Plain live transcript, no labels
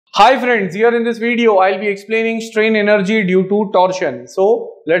Hi friends, here in this video I'll be explaining strain energy due to torsion.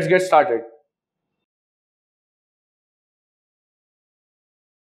 So let's get started.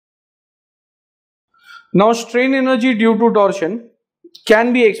 Now strain energy due to torsion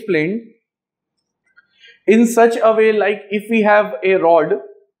can be explained in such a way like if we have a rod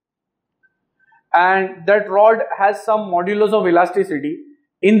and that rod has some modulus of elasticity.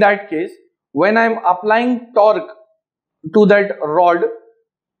 In that case, when I'm applying torque to that rod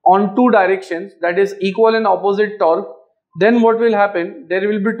on two directions, that is equal and opposite torque, then what will happen? There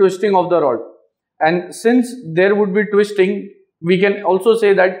will be twisting of the rod, and since there would be twisting, we can also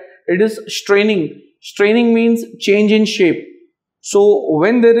say that it is straining. Straining means change in shape. So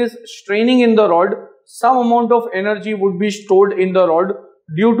when there is straining in the rod, some amount of energy would be stored in the rod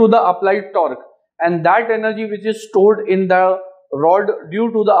due to the applied torque, and that energy which is stored in the rod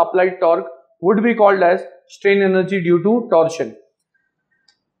due to the applied torque would be called as strain energy due to torsion.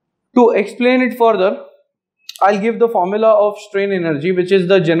 To explain it further, I'll give the formula of strain energy, which is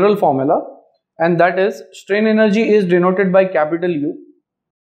the general formula, and that is strain energy is denoted by capital U,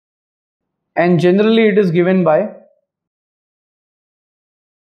 and generally it is given by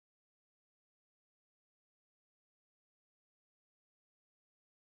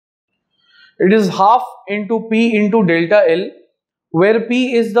it is half into P into delta L, where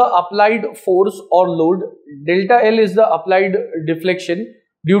P is the applied force or load, delta L is the applied deflection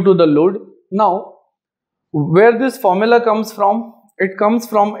due to the load. Now, where this formula comes from? It comes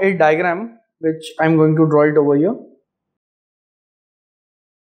from a diagram which I am going to draw it over here.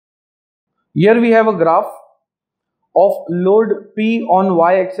 Here we have a graph of load P on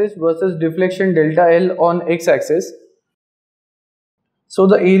y-axis versus deflection delta L on x-axis. So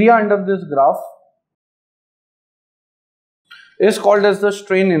the area under this graph is called as the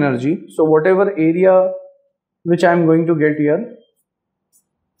strain energy. So whatever area which I am going to get here,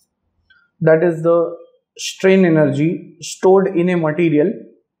 that is the strain energy stored in a material.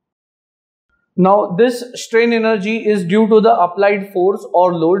 Now this strain energy is due to the applied force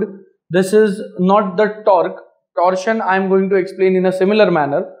or load. This is not the torque. Torsion I am going to explain in a similar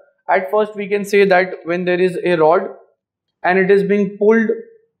manner. At first we can say that when there is a rod and it is being pulled,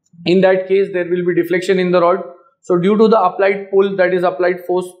 in that case there will be deflection in the rod. So due to the applied pull, that is applied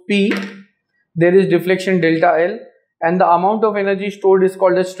force P, there is deflection delta L, and the amount of energy stored is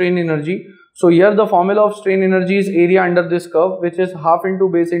called as strain energy. So here the formula of strain energy is area under this curve, which is half into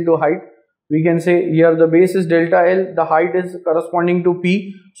base into height. We can say here the base is delta L, the height is corresponding to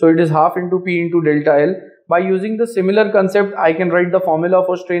P, so it is half into P into delta L. By using the similar concept, I can write the formula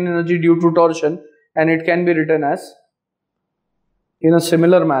for strain energy due to torsion, and it can be written as in a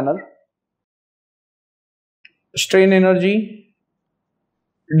similar manner. Strain energy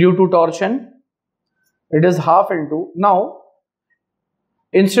due to torsion, it is half into, now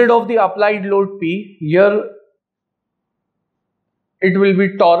instead of the applied load P, here it will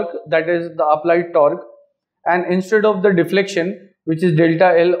be torque, that is the applied torque, and instead of the deflection, which is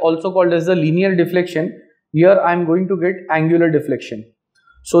delta L, also called as the linear deflection, here I am going to get angular deflection.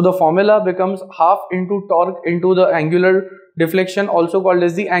 So the formula becomes half into torque into the angular deflection, also called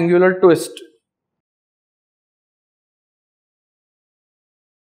as the angular twist.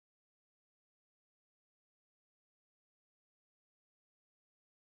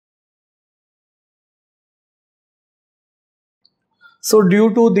 So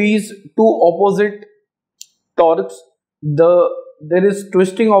due to these two opposite torques, there is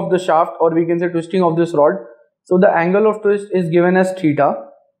twisting of the shaft, or we can say twisting of this rod. So the angle of twist is given as theta,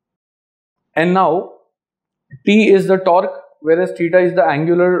 and now T is the torque, whereas theta is the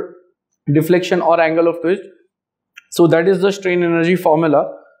angular deflection or angle of twist. So that is the strain energy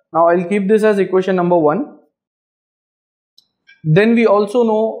formula. Now I'll keep this as equation number 1. Then we also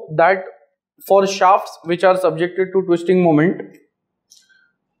know that for shafts which are subjected to twisting moment,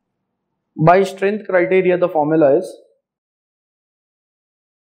 by strength criteria, the formula is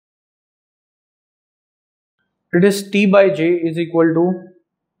it is T by J is equal to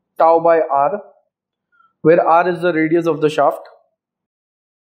tau by R, where R is the radius of the shaft.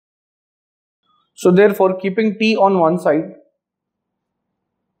 So therefore, keeping T on one side,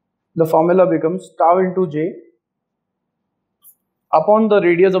 the formula becomes tau into J upon the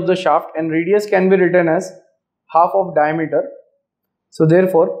radius of the shaft, and radius can be written as half of diameter. So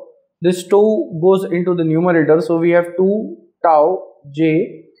therefore, this 2 goes into the numerator, so we have 2 tau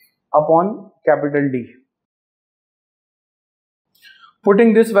J upon capital D.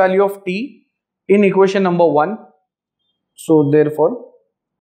 Putting this value of T in equation number 1, so therefore,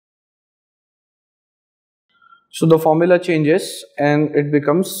 so the formula changes and it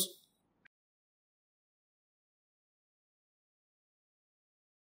becomes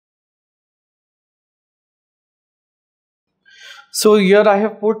So here I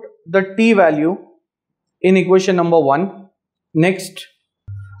have put the t value in equation number 1. Next,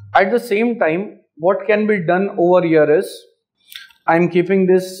 at the same time, what can be done over here is I am keeping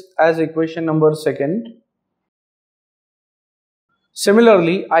this as equation number 2.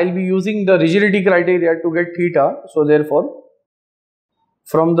 Similarly, I will be using the rigidity criteria to get theta. So therefore,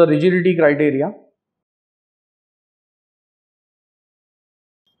 from the rigidity criteria,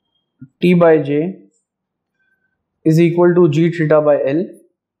 T by J is equal to G theta by L.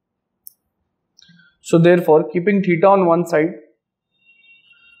 So therefore, keeping theta on one side,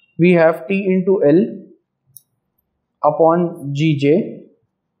 we have T into L upon Gj.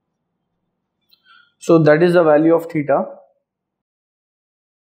 So that is the value of theta.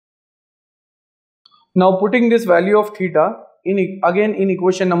 Now putting this value of theta again in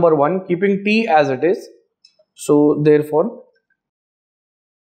equation number 1, keeping T as it is. So therefore,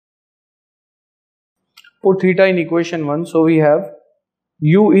 put theta in equation 1. So we have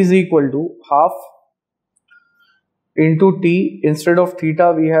U is equal to half into T. Instead of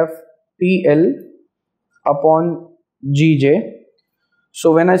theta, we have TL upon Gj.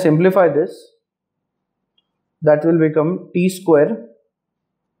 So when I simplify this, that will become T square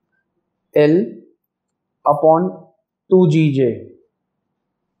L upon 2Gj.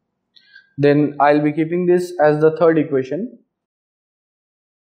 Then I'll be keeping this as the third equation.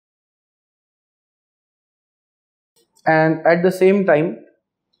 And at the same time,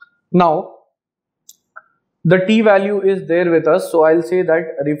 now the t value is there with us. So I'll say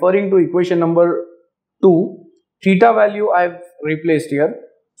that referring to equation number 2, theta value I've replaced here.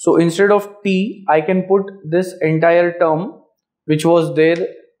 So instead of t, I can put this entire term which was there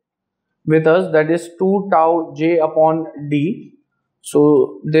with us, that is 2 tau j upon d.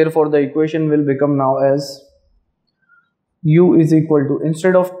 So therefore the equation will become now as u is equal to,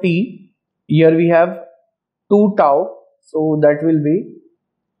 instead of t, here we have 2 tau. So that will be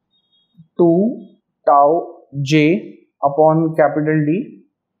 2 tau j upon capital D.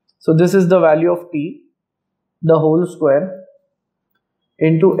 So this is the value of t, the whole square,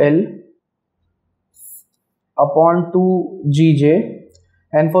 into L upon 2Gj.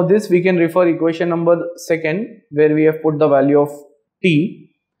 And for this we can refer equation number 2 where we have put the value of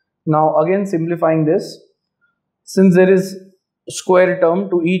t. Now again simplifying this, since there is square term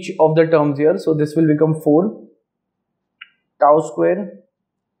to each of the terms here, so this will become 4 tau square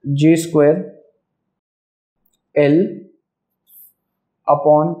j square L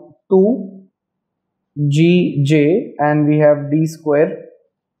upon 2 Gj, and we have d square.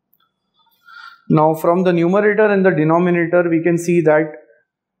 Now from the numerator and the denominator we can see that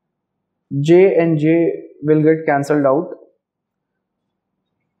j and j will get cancelled out.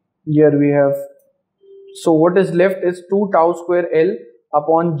 Here we have, so what is left is 2 tau square L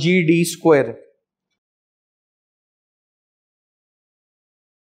upon Gd square.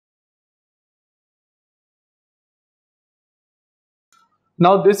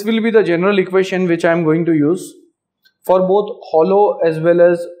 Now this will be the general equation which I am going to use for both hollow as well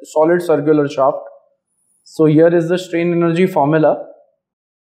as solid circular shaft. So here is the strain energy formula,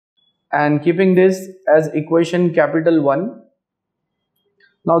 and keeping this as equation capital 1.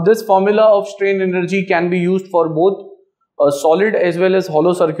 Now this formula of strain energy can be used for both solid as well as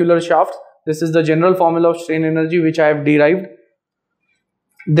hollow circular shafts. This is the general formula of strain energy which I have derived.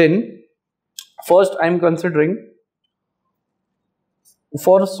 Then first I am considering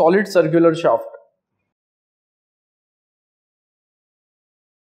for solid circular shaft.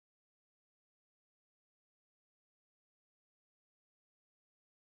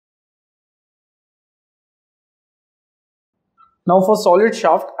 Now for solid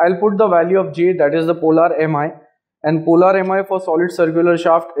shaft, I'll put the value of J, that is the polar Mi, and polar Mi for solid circular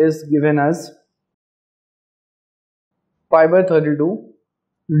shaft is given as pi by 32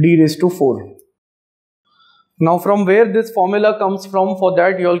 d raised to 4. Now from where this formula comes from, for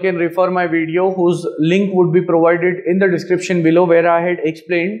that you all can refer my video whose link would be provided in the description below, where I had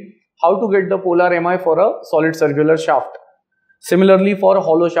explained how to get the polar Mi for a solid circular shaft. Similarly for a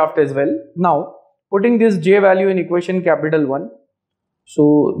hollow shaft as well. Now putting this J value in equation capital 1,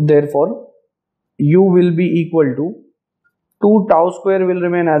 so therefore U will be equal to 2 tau square will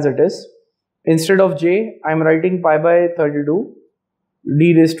remain as it is. Instead of J, I am writing pi by 32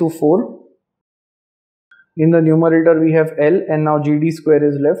 d raised to 4. In the numerator we have L, and now Gd square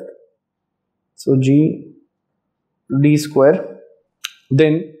is left. So G d square.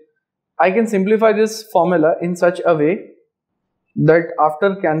 Then I can simplify this formula in such a way that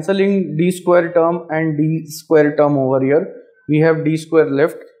after cancelling d square term and d square term over here, we have d square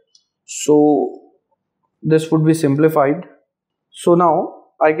left. So this would be simplified. So now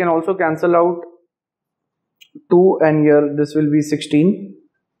I can also cancel out 2 and here this will be 16.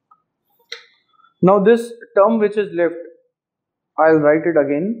 Now this term which is left, I'll write it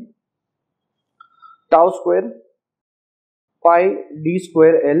again. Tau square pi d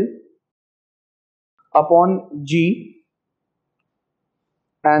square L upon G,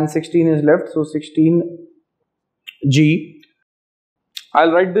 and 16 is left, so 16 G.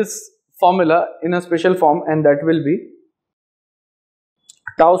 I'll write this formula in a special form, and that will be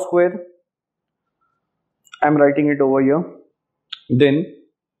tau square, I'm writing it over here, then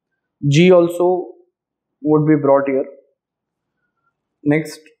G also would be brought here.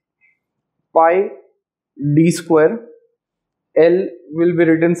 Next, pi d square L will be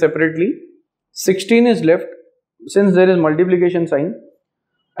written separately. 16 is left. Since there is multiplication sign,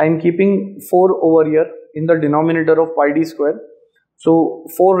 I am keeping 4 over here in the denominator of pi d square. So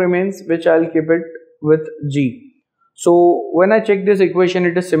 4 remains, which I will keep it with G. So when I check this equation,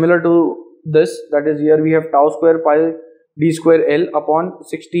 it is similar to this, that is here we have tau square pi d square L upon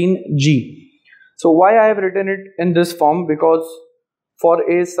 16G. So why I have written it in this form? Because for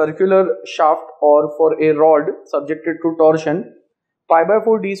a circular shaft or for a rod subjected to torsion, pi by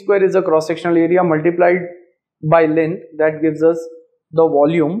 4 d square is a cross sectional area multiplied by length, that gives us the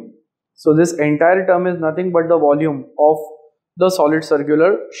volume. So this entire term is nothing but the volume of the solid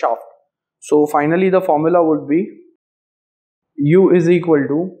circular shaft. So finally the formula would be U is equal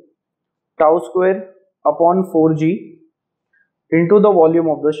to tau square upon 4G into the volume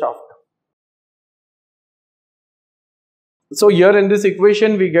of the shaft. So here in this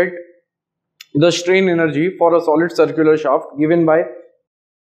equation we get the strain energy for a solid circular shaft given by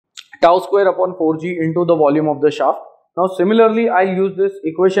tau square upon 4G into the volume of the shaft. Now similarly I'll use this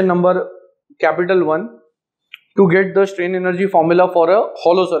equation number capital 1 to get the strain energy formula for a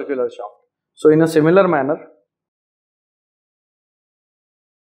hollow circular shaft. So in a similar manner,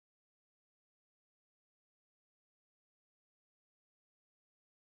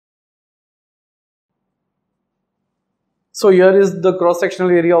 so here is the cross sectional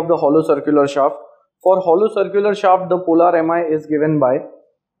area of the hollow circular shaft. For hollow circular shaft, the polar Mi is given by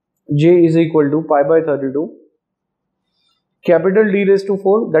J is equal to pi by 32 capital D raised to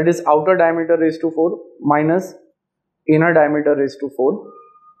 4, that is outer diameter raised to 4 minus inner diameter raised to 4.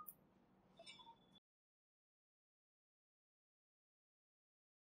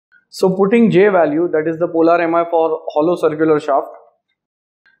 So putting J value, that is the polar Mi for hollow circular shaft,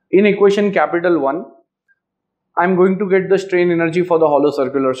 in equation capital 1, I am going to get the strain energy for the hollow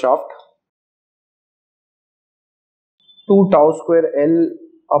circular shaft. 2 tau square L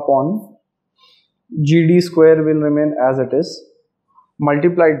upon GD square will remain as it is,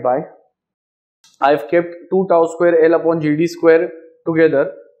 multiplied by, I have kept 2 tau square L upon GD square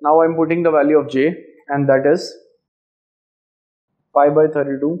together. Now I am putting the value of J, and that is pi by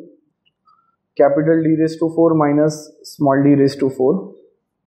 32 capital D raised to 4 minus small d raised to 4.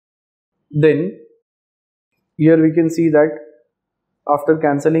 Then here we can see that after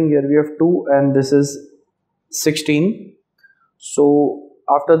cancelling, here we have 2 and this is 16. So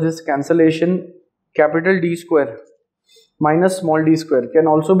after this cancellation, capital D square minus small d square can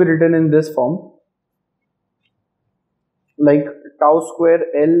also be written in this form, like tau square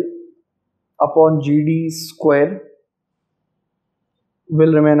L upon GD square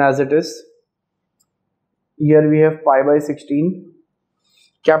will remain as it is. Here we have pi by 16.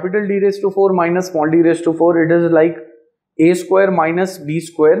 Capital D raised to 4 minus small d raised to 4, it is like a square minus b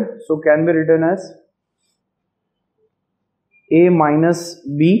square, so can be written as a minus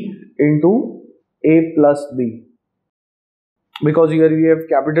b into a plus b, because here we have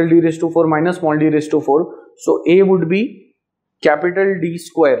capital D raised to 4 minus small d raised to 4, so a would be capital D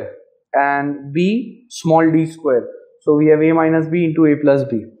square and b small d square, so we have a minus b into a plus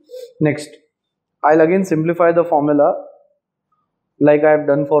b. Next, I'll again simplify the formula like I have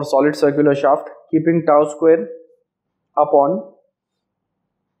done for solid circular shaft, keeping tau square upon,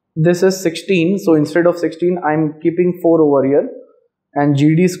 this is 16, so instead of 16 I am keeping 4 over here, and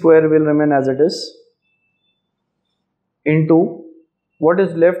GD square will remain as it is, into what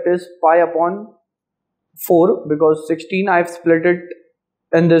is left is pi upon 4, because 16 I have split it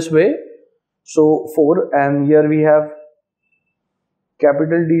in this way, so 4, and here we have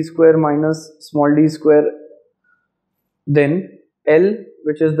capital D square minus small d square, then L,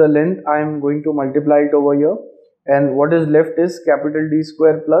 which is the length, I am going to multiply it over here, and what is left is capital D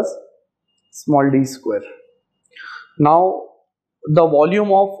square plus small d square. Now the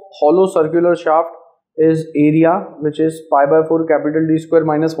volume of hollow circular shaft is area, which is pi by 4 capital D square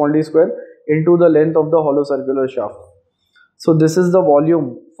minus small d square into the length of the hollow circular shaft. So this is the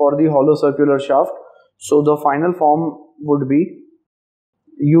volume for the hollow circular shaft. So the final form would be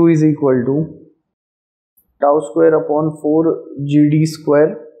U is equal to tau square upon 4 GD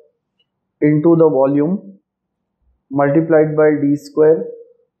square into the volume multiplied by d square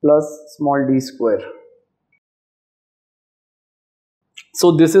plus small d square.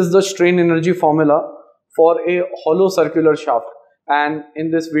 So this is the strain energy formula for a hollow circular shaft, and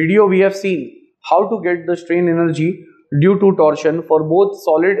in this video we have seen how to get the strain energy due to torsion for both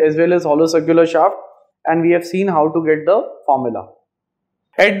solid as well as hollow circular shaft, and we have seen how to get the formula.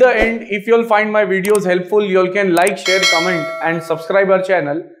 At the end, if you'll find my videos helpful, you can like, share, comment and subscribe our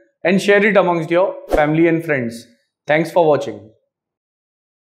channel and share it amongst your family and friends. Thanks for watching.